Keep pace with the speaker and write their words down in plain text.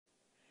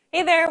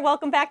Hey there,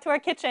 welcome back to our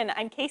kitchen.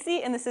 I'm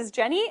Casey and this is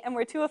Jenny and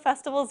we're two of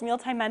Festival's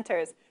Mealtime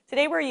Mentors.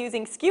 Today we're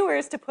using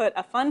skewers to put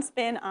a fun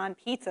spin on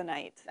pizza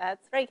night.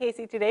 That's right,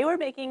 Casey. Today we're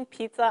making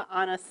pizza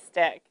on a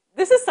stick.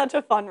 This is such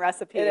a fun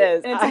recipe. It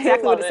is. And it's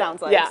exactly what it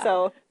sounds like. Yeah.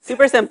 So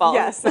Super simple.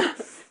 yes.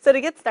 So to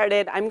get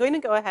started, I'm going to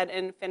go ahead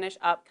and finish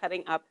up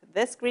cutting up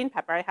this green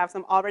pepper. I have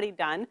some already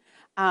done.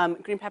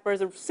 Green pepper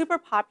is a super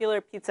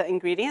popular pizza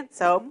ingredient,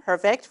 so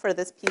perfect for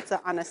this pizza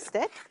on a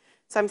stick.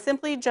 So I'm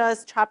simply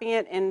just chopping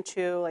it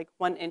into like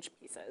 1-inch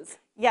pieces.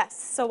 Yes,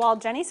 so while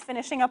Jenny's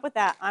finishing up with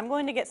that, I'm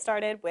going to get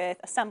started with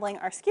assembling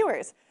our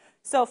skewers.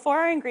 So for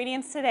our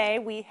ingredients today,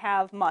 we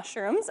have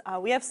mushrooms.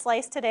 We have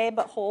sliced today,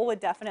 but whole would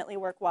definitely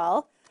work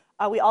well.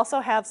 We also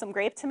have some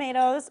grape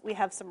tomatoes. We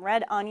have some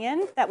red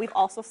onion that we've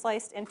also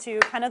sliced into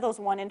kind of those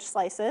 1-inch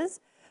slices.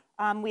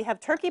 We have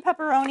turkey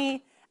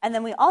pepperoni, and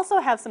then we also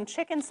have some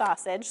chicken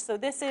sausage. So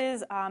this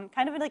is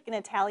kind of like an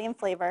Italian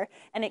flavor,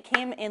 and it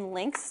came in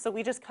lengths. So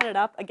we just cut it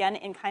up again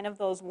in kind of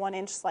those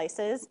 1-inch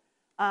slices.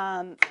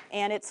 And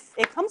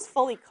it comes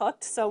fully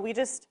cooked, so we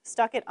just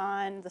stuck it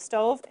on the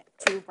stove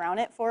to brown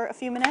it for a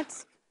few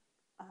minutes.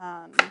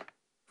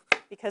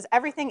 Because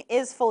everything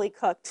is fully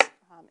cooked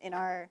in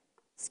our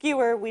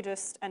skewer, we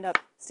just end up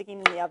sticking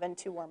in the oven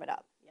to warm it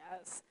up.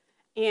 Yes.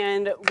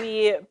 And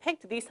we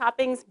picked these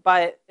toppings,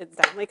 but it's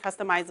definitely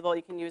customizable.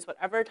 You can use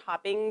whatever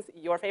toppings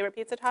your favorite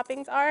pizza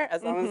toppings are,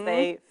 as long as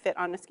they fit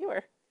on a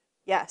skewer.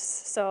 Yes,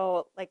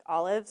 so like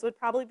olives would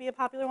probably be a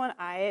popular one.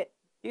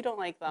 You don't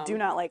like them. Do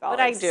not like olives,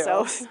 but I do.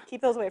 so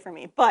keep those away from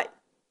me. But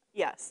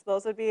yes,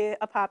 those would be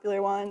a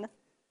popular one.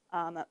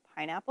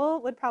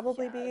 Pineapple would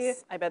probably be.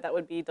 I bet that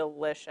would be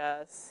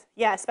delicious.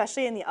 Yeah,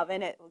 especially in the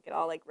oven, it will get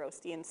all like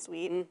roasty and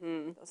sweet.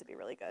 Those would be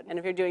really good. And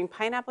if you're doing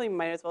pineapple, you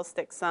might as well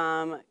stick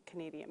some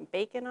Canadian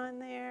bacon on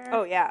there.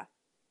 Oh yeah,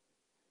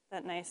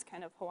 that nice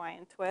kind of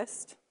Hawaiian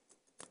twist.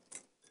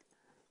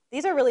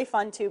 These are really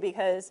fun too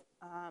because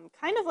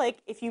kind of like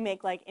if you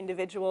make like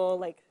individual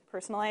like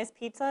personalized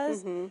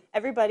pizzas,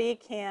 everybody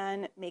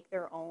can make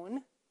their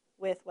own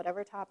with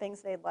whatever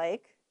toppings they'd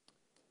like,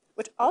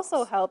 which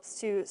also helps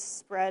to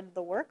spread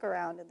the work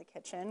around in the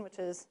kitchen, which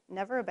is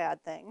never a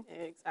bad thing.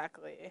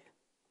 Exactly.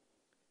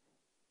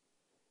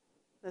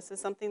 This is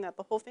something that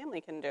the whole family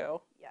can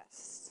do.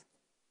 Yes.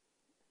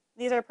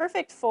 These are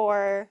perfect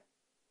for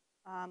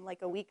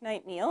like a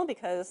weeknight meal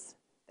because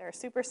they're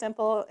super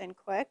simple and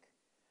quick.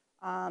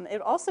 It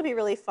would also be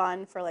really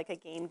fun for like a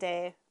game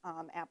day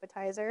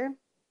appetizer.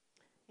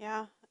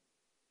 Yeah.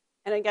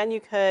 And again, you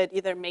could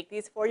either make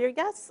these for your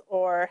guests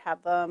or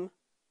have them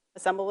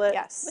assemble it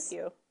with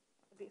you.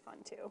 That would be fun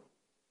too.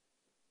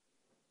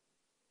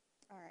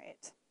 All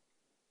right.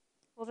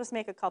 We'll just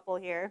make a couple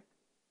here.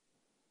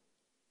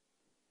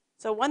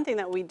 So one thing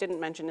that we didn't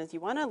mention is you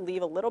want to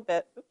leave a little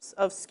bit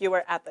of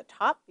skewer at the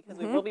top because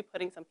we will be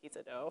putting some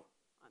pizza dough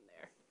on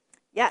there.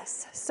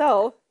 Yes.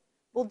 So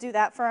we'll do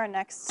that for our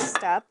next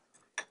step.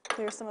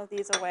 Clear some of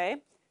these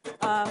away.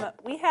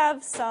 We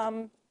have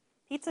some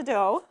pizza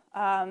dough,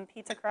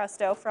 pizza crust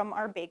dough from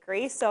our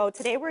bakery. So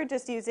today we're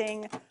just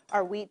using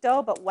our wheat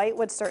dough, but white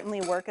would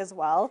certainly work as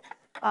well.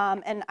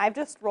 And I've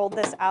just rolled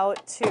this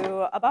out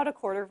to about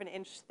 1/4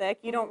 inch thick.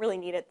 You don't really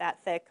need it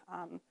that thick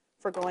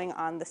for going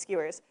on the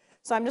skewers.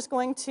 So I'm just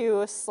going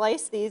to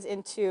slice these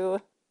into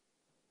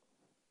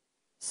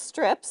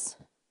strips.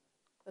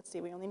 Let's see,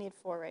 we only need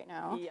 4 right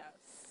now.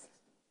 Yes.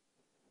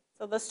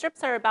 So the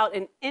strips are about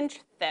 1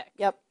 inch thick.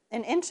 Yep.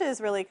 1 inch is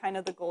really kind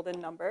of the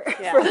golden number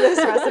for this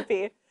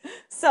recipe.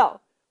 So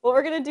what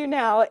we're going to do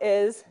now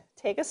is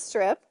take a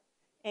strip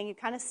and you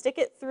kind of stick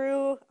it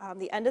through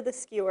the end of the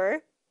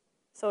skewer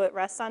so it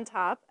rests on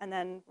top and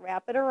then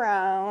wrap it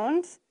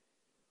around.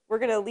 We're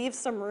going to leave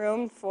some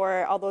room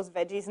for all those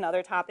veggies and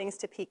other toppings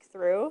to peek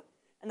through.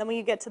 And then when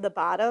you get to the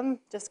bottom,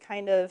 just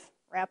kind of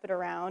wrap it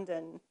around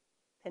and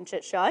pinch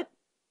it shut.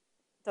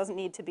 It doesn't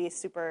need to be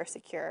super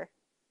secure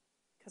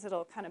because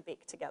it'll kind of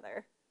bake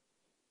together.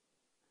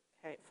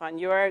 Okay, fun.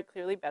 You are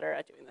clearly better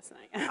at doing this than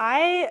I am.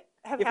 I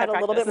have had a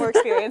little bit more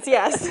experience,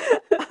 yes.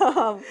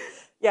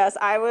 Yes,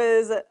 I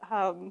was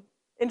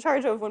in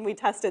charge of when we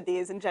tested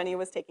these, and Jenny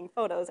was taking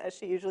photos, as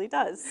she usually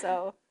does.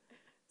 So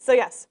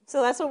yes,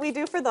 so that's what we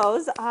do for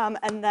those.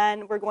 And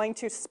then we're going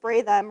to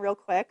spray them real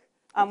quick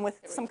with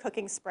some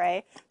cooking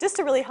spray, just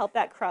to really help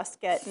that crust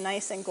get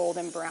nice and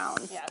golden brown.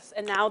 Yes,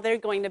 and now they're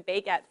going to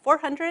bake at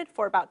 400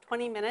 for about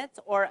 20 minutes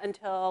or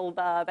until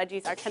the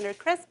veggies are tender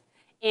crisp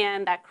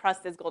and that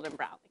crust is golden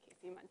brown, like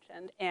Casey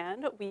mentioned.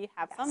 And we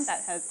have some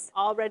that has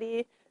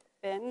already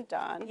been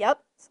done.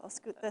 Yep, so I'll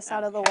scoot this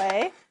out of the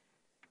way.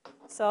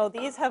 So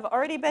these have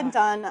already been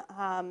done,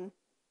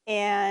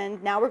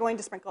 and now we're going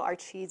to sprinkle our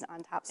cheese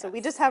on top. So we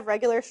just have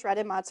regular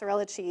shredded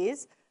mozzarella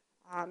cheese.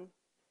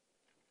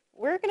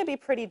 We're going to be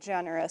pretty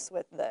generous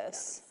with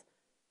this. Yes.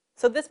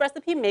 So this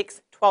recipe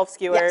makes 12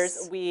 skewers.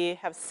 Yes. We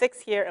have 6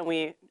 here, and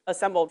we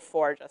assembled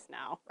 4 just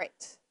now.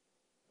 Right.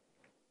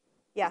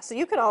 Yeah, so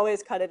you could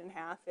always cut it in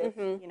half if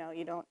you know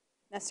you don't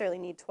necessarily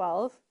need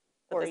 12.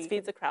 But or this you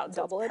feeds the crowd,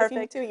 so double it's it if you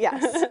need perfect. to.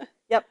 Yes.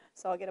 Yep.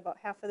 So I'll get about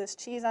half of this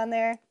cheese on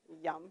there.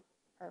 Yum.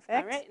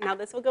 Perfect. All right, now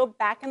this will go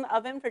back in the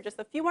oven for just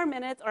a few more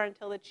minutes or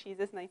until the cheese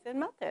is nice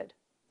and melted.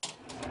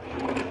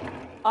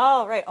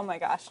 All right. Oh my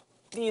gosh.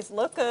 These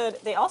look good.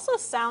 They also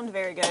sound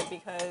very good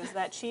because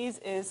that cheese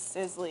is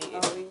sizzly.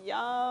 Oh,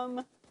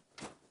 yum.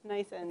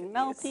 Nice and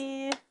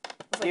melty.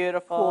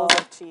 Beautiful. Pools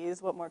of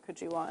cheese. What more could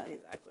you want?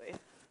 Exactly.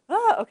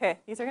 Ah, okay.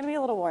 These are going to be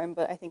a little warm,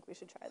 but I think we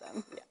should try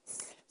them.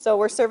 Yes. So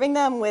we're serving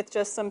them with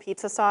just some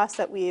pizza sauce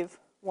that we've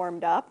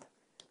warmed up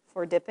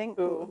for dipping.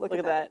 Ooh, look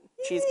at that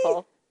cheese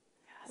pull.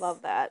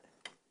 Love that.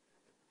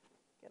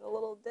 Get a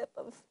little dip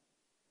of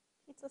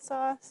pizza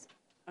sauce.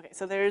 Okay,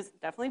 so there's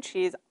definitely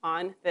cheese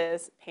on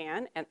this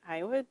pan, and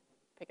I would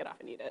pick it off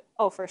and eat it.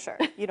 Oh, for sure.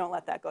 You don't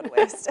let that go to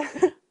waste.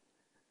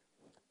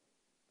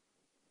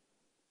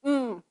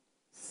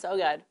 So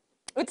good.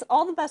 It's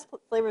all the best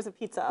flavors of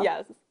pizza.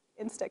 Yes.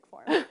 In stick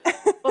form.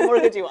 What more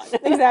could you want?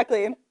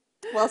 Exactly.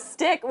 Well,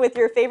 stick with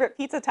your favorite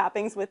pizza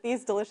toppings with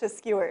these delicious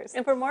skewers.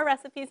 And for more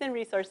recipes and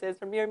resources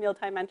from your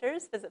mealtime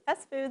mentors, visit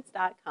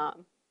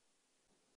festfoods.com.